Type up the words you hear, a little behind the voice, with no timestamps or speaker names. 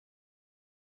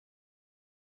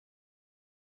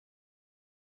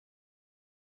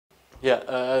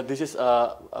Yeah, this is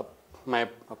my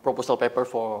proposal paper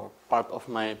for part of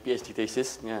my PhD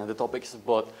thesis. Yeah, the topic is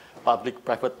about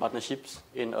public-private partnerships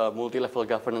in a multi-level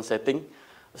governance setting,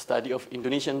 a study of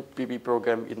Indonesian PPP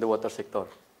program in the water sector.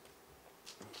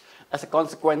 As a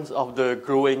consequence of the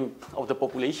growing of the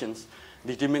populations,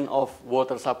 the demand of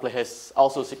water supply has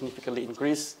also significantly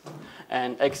increased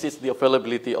and exceeds the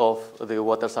availability of the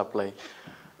water supply.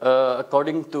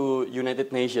 According to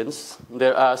United Nations,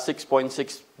 there are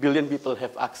 6.6 billion people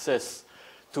have access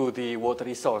to the water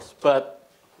resource, but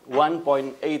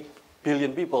 1.8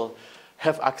 billion people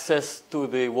have access to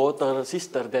the water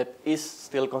system that is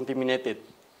still contaminated.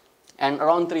 And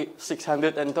around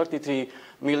 633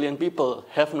 million people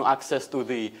have no access to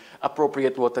the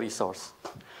appropriate water resource.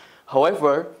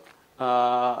 However,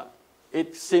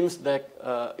 it seems that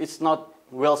it's not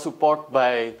well supported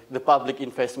by the public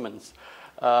investments.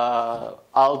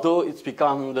 Although it's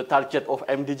become the target of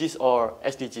MDGs or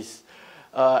SDGs.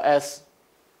 As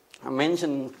I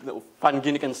mentioned, the Van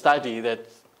Ginneken study that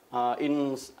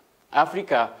in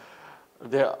Africa,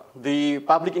 the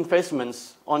public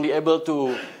investments only able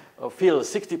to fill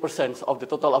 60% of the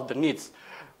total of the needs,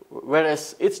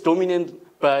 whereas it's dominated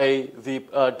by the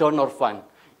donor fund.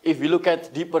 If we look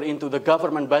at deeper into the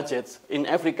government budgets in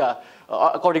Africa,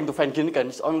 according to Van Ginneken,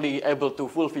 it's only able to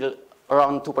fulfill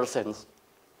around 2%.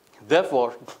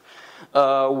 Therefore,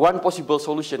 one possible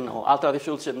solution or alternative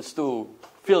solutions to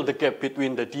fill the gap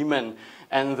between the demand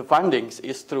and the fundings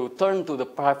is to turn to the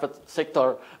private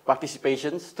sector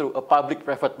participations through a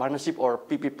public-private partnership or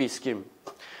PPP scheme.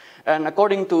 And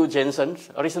according to Jensen,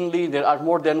 recently there are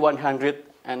more than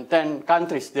 110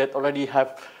 countries that already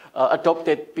have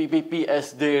adopted PPP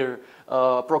as their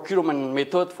procurement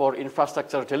method for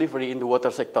infrastructure delivery in the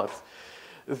water sector.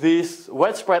 These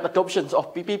widespread adoptions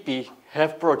of PPP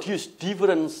have produced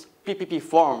different PPP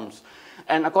forms.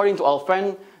 And according to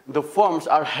Alfan, the forms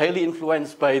are highly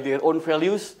influenced by their own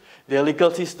values, their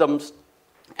legal systems,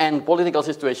 and political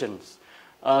situations.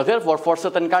 Therefore, for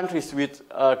certain countries with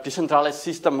decentralized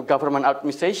system government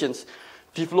administrations,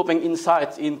 developing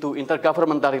insights into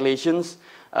intergovernmental relations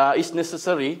is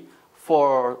necessary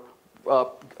for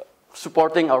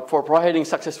supporting or for providing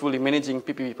successfully managing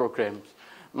PPP programs.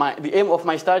 The aim of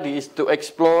my study is to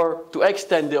explore, to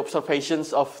extend the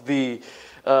observations of the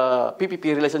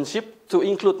PPP relationship to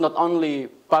include not only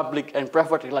public and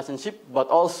private relationship, but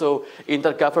also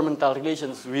intergovernmental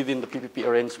relations within the PPP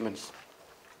arrangements.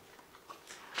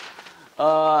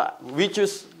 We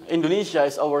choose Indonesia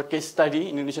as our case study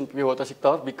in Indonesian PPP water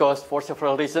sector because for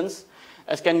several reasons,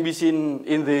 as can be seen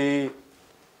in the,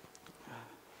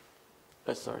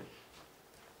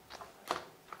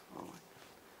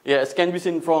 as can be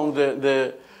seen from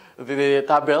the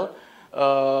table,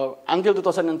 until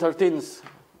 2013,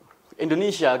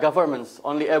 Indonesia governments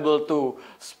only able to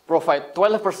provide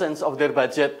 12% of their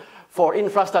budget for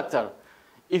infrastructure.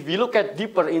 If we look at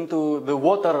deeper into the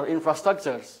water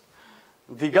infrastructures,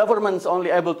 the government's only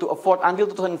able to afford, until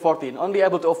 2014, only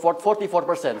able to afford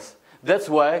 44%. That's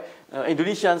why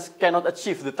Indonesians cannot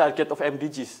achieve the target of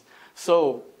MDGs.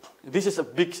 So this is a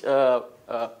big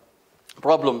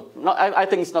problem. I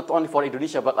think it's not only for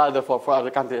Indonesia, but for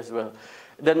other countries as well.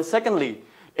 Then secondly,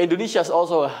 Indonesia is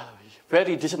also a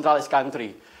very decentralized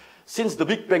country. Since the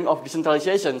Big Bang of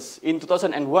decentralizations in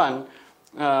 2001,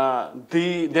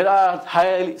 there are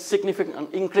highly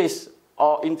significant increase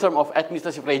in terms of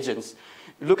administrative regions.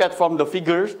 Look at from the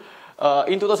figures,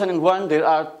 in 2001 there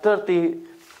are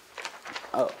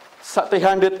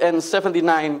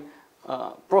 379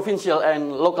 provincial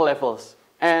and local levels.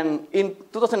 And in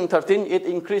 2013, it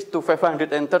increased to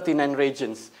 539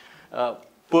 regions,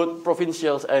 both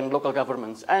provincials and local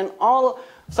governments. And all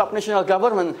subnational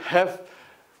governments have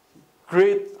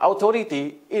great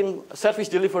authority in service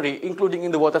delivery, including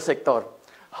in the water sector.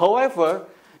 However,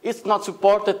 it's not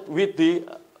supported with the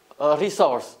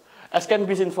resource. As can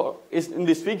be seen in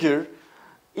this figure,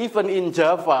 even in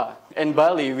Java and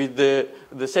Bali, with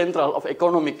the central of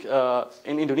economic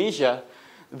in Indonesia,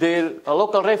 their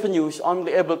local revenue is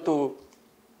only able to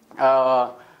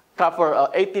cover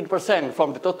 18%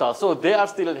 from the total. So they are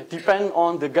still depend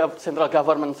on the central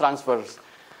government transfers.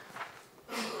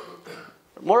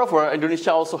 Moreover,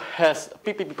 Indonesia also has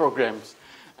PPP programs.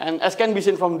 And as can be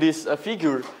seen from this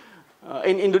figure,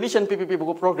 in Indonesian PPP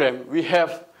program, we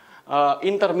have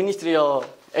interministerial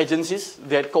agencies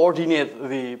that coordinate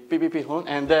the PPP,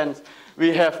 and then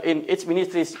we have in each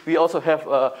ministries, we also have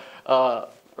a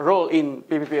role in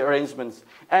PPP arrangements.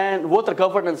 And water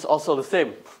governance also the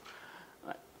same.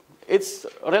 It's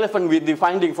relevant with the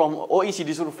finding from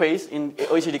OECD surveys in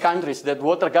OECD countries that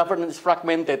water governance is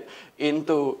fragmented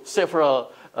into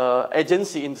several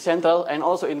agency in central and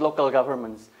also in local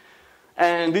governments.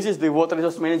 And this is the water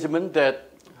resource management that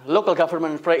local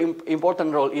government play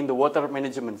important role in the water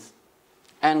management.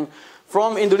 And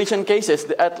from Indonesian cases,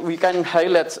 we can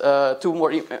highlight two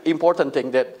more important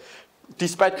things, that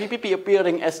despite PPP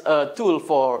appearing as a tool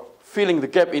for filling the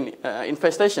gap in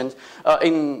infestations,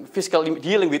 in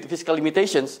dealing with fiscal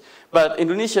limitations, but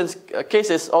Indonesian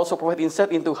cases also provide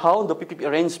insight into how the PPP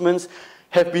arrangements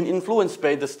have been influenced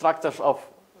by the structures of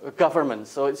government.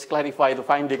 So it's clarified the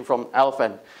finding from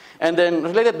Alvan. And then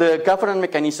related to the governance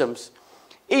mechanisms,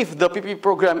 if the PPP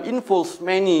program involves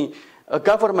many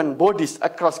government bodies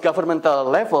across governmental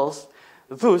levels,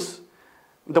 thus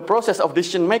the process of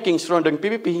decision-making surrounding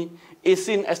PPP is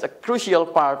seen as a crucial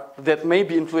part that may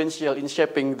be influential in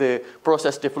shaping the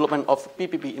process development of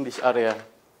PPP in this area.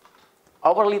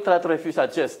 Our literature review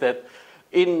suggests that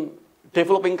in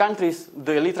developing countries,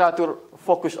 the literature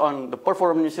focus on the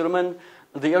performance measurement,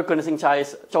 the organizing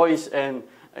choice, and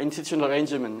institutional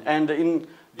arrangement. And in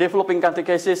developing country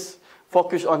cases,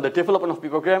 focus on the development of the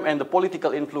program and the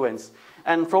political influence.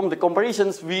 And from the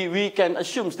comparisons, we can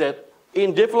assume that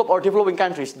in developed or developing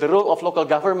countries, the role of local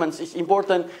governments is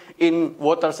important in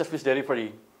water service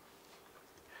delivery.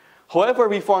 However,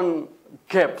 we found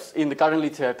gaps in the current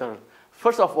literature.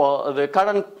 First of all, the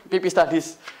current PP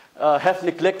studies have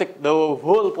neglected the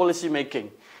whole policy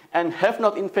making and have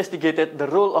not investigated the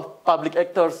role of public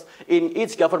actors in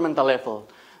each governmental level.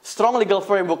 Strong legal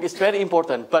framework is very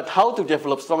important, but how to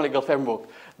develop strong legal framework?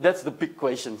 That's the big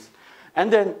questions.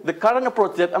 And then the current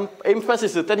approach that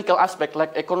emphasizes the technical aspect,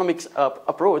 like economics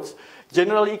approach,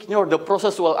 generally ignore the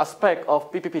processual aspect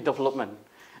of PPP development.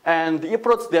 And the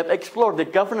approach that explores the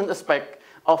governance aspect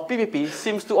of PPP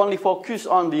seems to only focus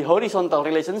on the horizontal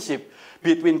relationship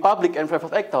between public and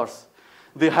private actors.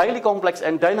 The highly complex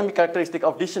and dynamic characteristic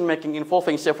of decision-making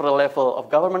involving several levels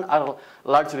of government are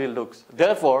largely lost.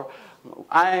 Therefore,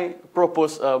 I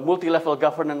propose a multi-level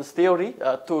governance theory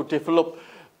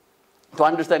to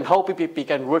understand how PPP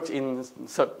can work in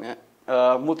certain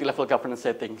multi-level governance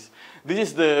settings. This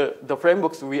is the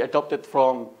frameworks we adopted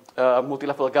from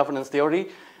multi-level governance theory.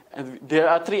 And there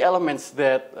are three elements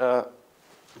that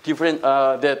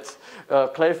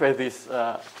clarify this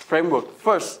framework.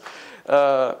 First,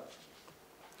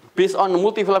 based on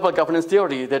multi-level governance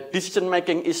theory, that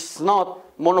decision-making is not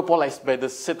monopolized by the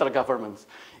central governments.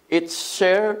 It's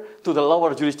shared to the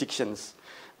lower jurisdictions.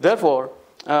 Therefore,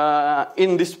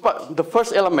 in this part, the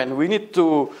first element, we need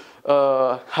to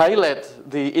highlight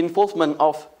the involvement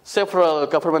of several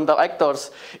governmental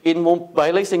actors in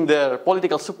mobilizing their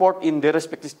political support in their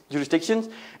respective jurisdictions,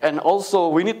 and also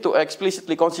we need to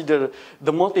explicitly consider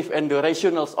the motive and the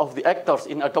rationales of the actors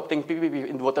in adopting PPP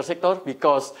in the water sector,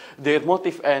 because their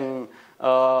motive and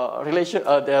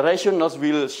their rationales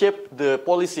will shape the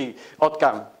policy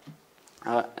outcome.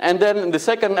 And then the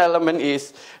second element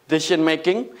is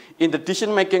decision-making. In the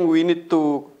decision-making, we need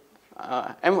to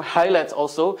highlight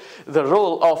also the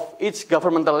role of each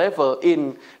governmental level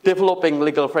in developing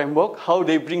legal framework, how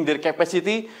they bring their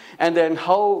capacity, and then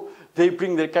how they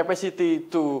bring their capacity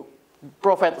to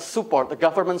provide support, the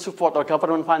government support or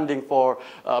government funding for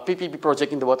PPP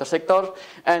project in the water sector,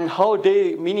 and how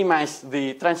they minimize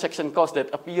the transaction cost that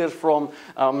appear from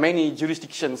many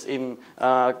jurisdictions in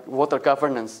water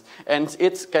governance. And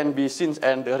it can be seen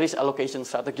in the risk allocation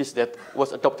strategies that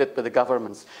was adopted by the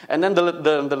governments. And then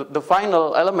the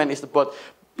final element is about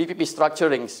PPP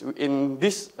structurings. In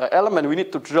this element, we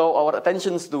need to draw our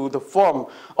attentions to the form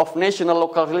of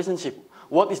national-local relationship.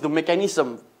 What is the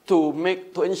mechanism to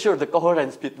ensure the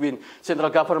coherence between central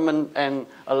government and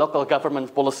local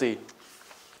government policy?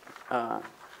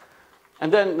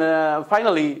 And then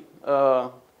finally,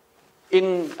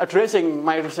 in addressing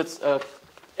my research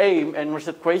aim and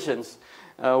research questions,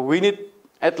 we need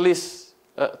at least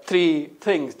three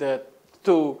things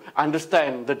to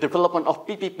understand the development of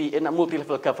PPP in a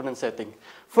multi-level governance setting.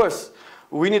 First,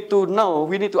 we need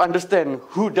to understand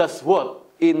who does what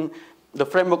in the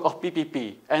framework of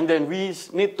PPP, and then we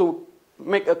need to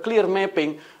make a clear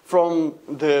mapping from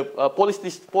the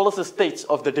policy stage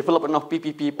of the development of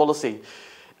PPP policy.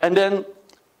 And then,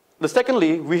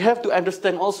 secondly, we have to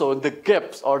understand also the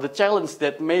gaps or the challenge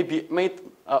that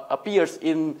appears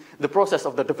in the process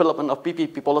of the development of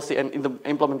PPP policy and in the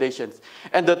implementations.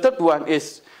 And the third one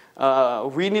is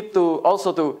we need to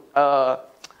also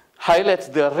highlights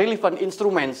the relevant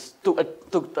instruments to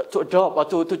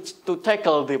adopt or to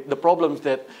tackle the problems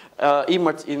that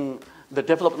emerge in the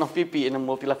development of PPP in a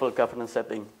multi-level governance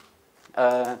setting.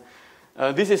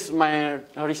 This is my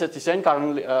research design.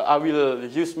 Currently, I will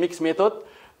use mixed method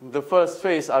the first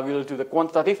phase I will do the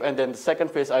quantitative, and then the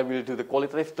second phase I will do the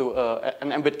qualitative to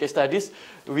an embedded case studies.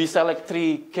 We select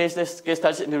 3 case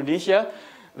studies in Indonesia.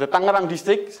 The Tangerang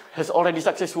district has already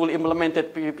successfully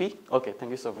implemented PPP. Okay,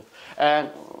 thank you so much. And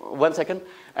 1 second.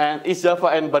 And East Java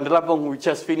and Bandar Lampung, we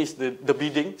just finished the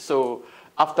bidding. So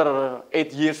after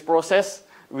 8 years process,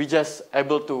 we just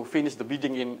able to finish the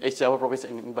bidding in East Java province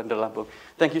and in Bandar Lampung.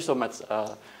 Thank you so much.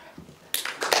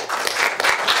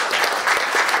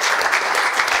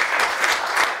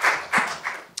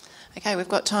 Okay, we've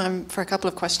got time for a couple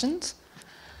of questions.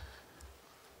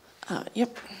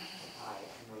 Yep.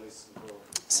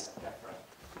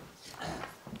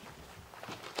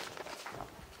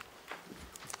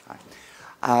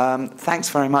 Thanks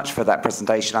very much for that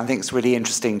presentation. I think it's really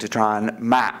interesting to try and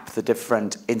map the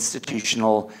different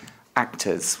institutional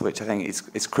actors, which I think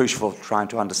is crucial for trying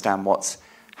to understand what's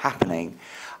happening.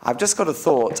 I've just got a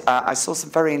thought. I saw some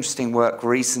very interesting work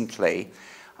recently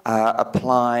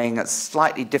applying a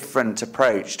slightly different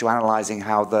approach to analysing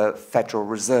how the Federal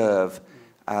Reserve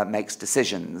makes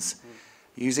decisions,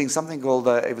 using something called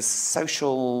it was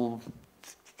social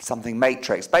something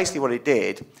matrix. Basically what it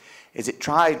did is it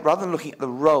tried, rather than looking at the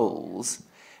roles,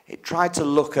 it tried to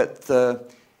look at the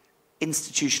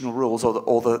institutional rules or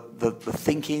the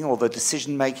thinking or the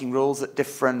decision-making rules that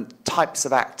different types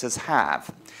of actors have,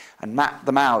 and mapped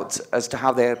them out as to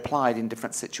how they applied in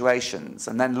different situations,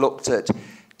 and then looked at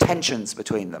tensions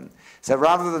between them. So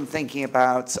rather than thinking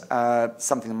about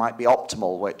something that might be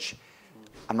optimal, which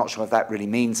I'm not sure if that really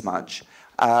means much,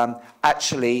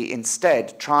 actually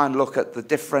instead try and look at the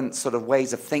different sort of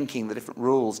ways of thinking, the different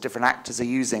rules different actors are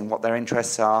using, what their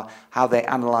interests are, how they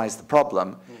analyse the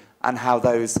problem, and how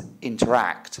those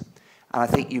interact. And I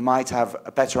think you might have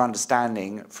a better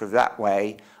understanding through that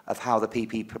way of how the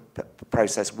PPP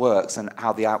process works and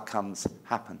how the outcomes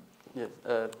happen. Yes,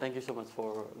 thank you so much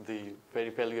for the very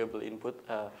valuable input.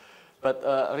 But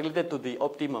related to the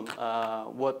optimum,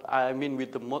 what I mean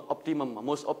with the most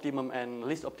optimum and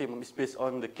least optimum is based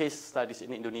on the case studies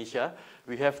in Indonesia.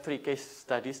 We have 3 case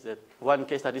studies that 1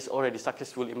 case study is already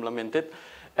successfully implemented,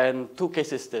 and 2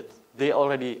 cases that they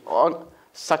already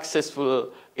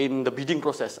successful in the bidding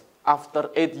process after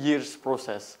 8 years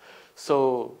process.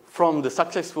 So from the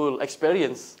successful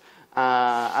experience,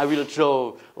 I will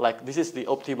show like this is the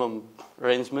optimum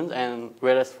arrangement, and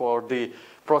whereas for the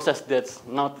process that's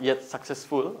not yet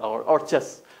successful or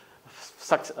just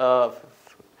have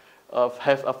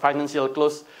a financial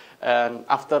close, and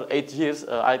after 8 years,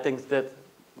 I think that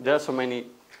there are so many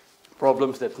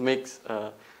problems that makes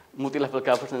multi-level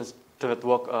governance not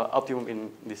work optimum in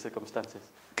these circumstances.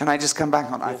 Can I just come back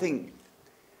on? Yes.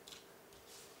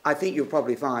 I think you'll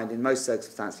probably find in most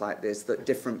circumstances like this that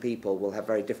different people will have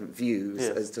very different views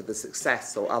as to the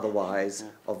success or otherwise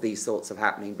of these sorts of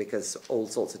happening, because all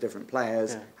sorts of different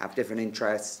players have different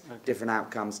interests, different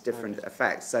outcomes, different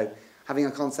effects. So having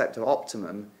a concept of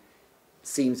optimum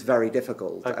seems very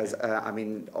difficult. As I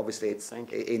mean, obviously it's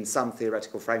in some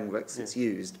theoretical frameworks it's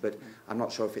used, but I'm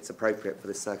not sure if it's appropriate for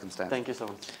this circumstance. Thank you so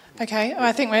much. Okay,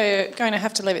 I think we're going to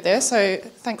have to leave it there, so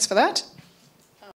thanks for that.